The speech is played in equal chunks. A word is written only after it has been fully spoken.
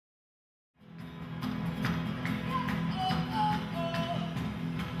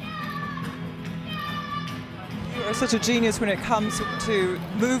You're such a genius when it comes to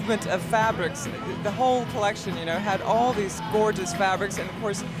movement of fabrics. The whole collection, you know, had all these gorgeous fabrics, and of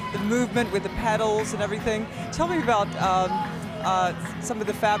course the movement with the petals and everything. Tell me about some of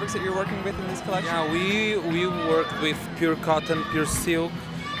the fabrics that you're working with in this collection. Yeah, we work with pure cotton, pure silk,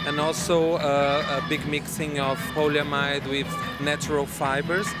 and also a big mixing of polyamide with natural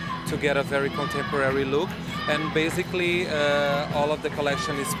fibers to get a very contemporary look. And basically all of the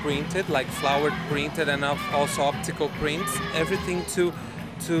collection is printed, like flowered printed, and also optical prints. Everything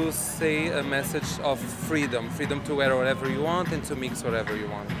to say a message of freedom to wear whatever you want and to mix whatever you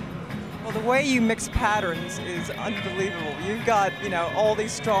want. Well, the way you mix patterns is unbelievable. You've got, you know, all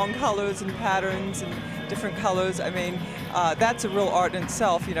these strong colors and patterns and different colors. I mean, that's a real art in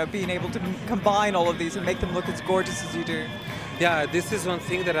itself, you know, being able to combine all of these and make them look as gorgeous as you do. Yeah, this is one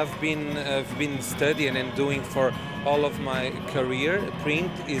thing that I've been studying and doing for all of my career.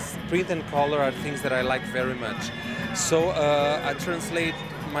 Print and color are things that I like very much. So I translate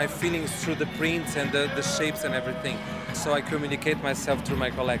my feelings through the prints and the shapes and everything. So I communicate myself through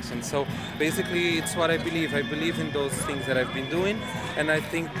my collection. So basically, it's what I believe. I believe in those things that I've been doing, and I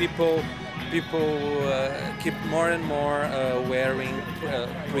think people keep more and more wearing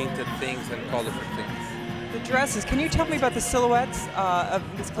printed things and colorful things. The dresses, can you tell me about the silhouettes of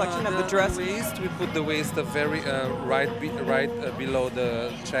this collection of the dress? The waist, we put the waist very right below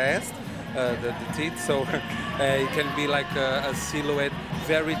the chest, the teeth, so it can be like a silhouette,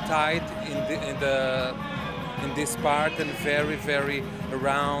 very tight in this part, and very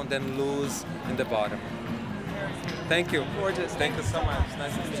round and loose in the bottom. Thank you. Gorgeous. Thank you so much.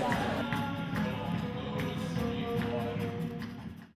 Nice to meet you.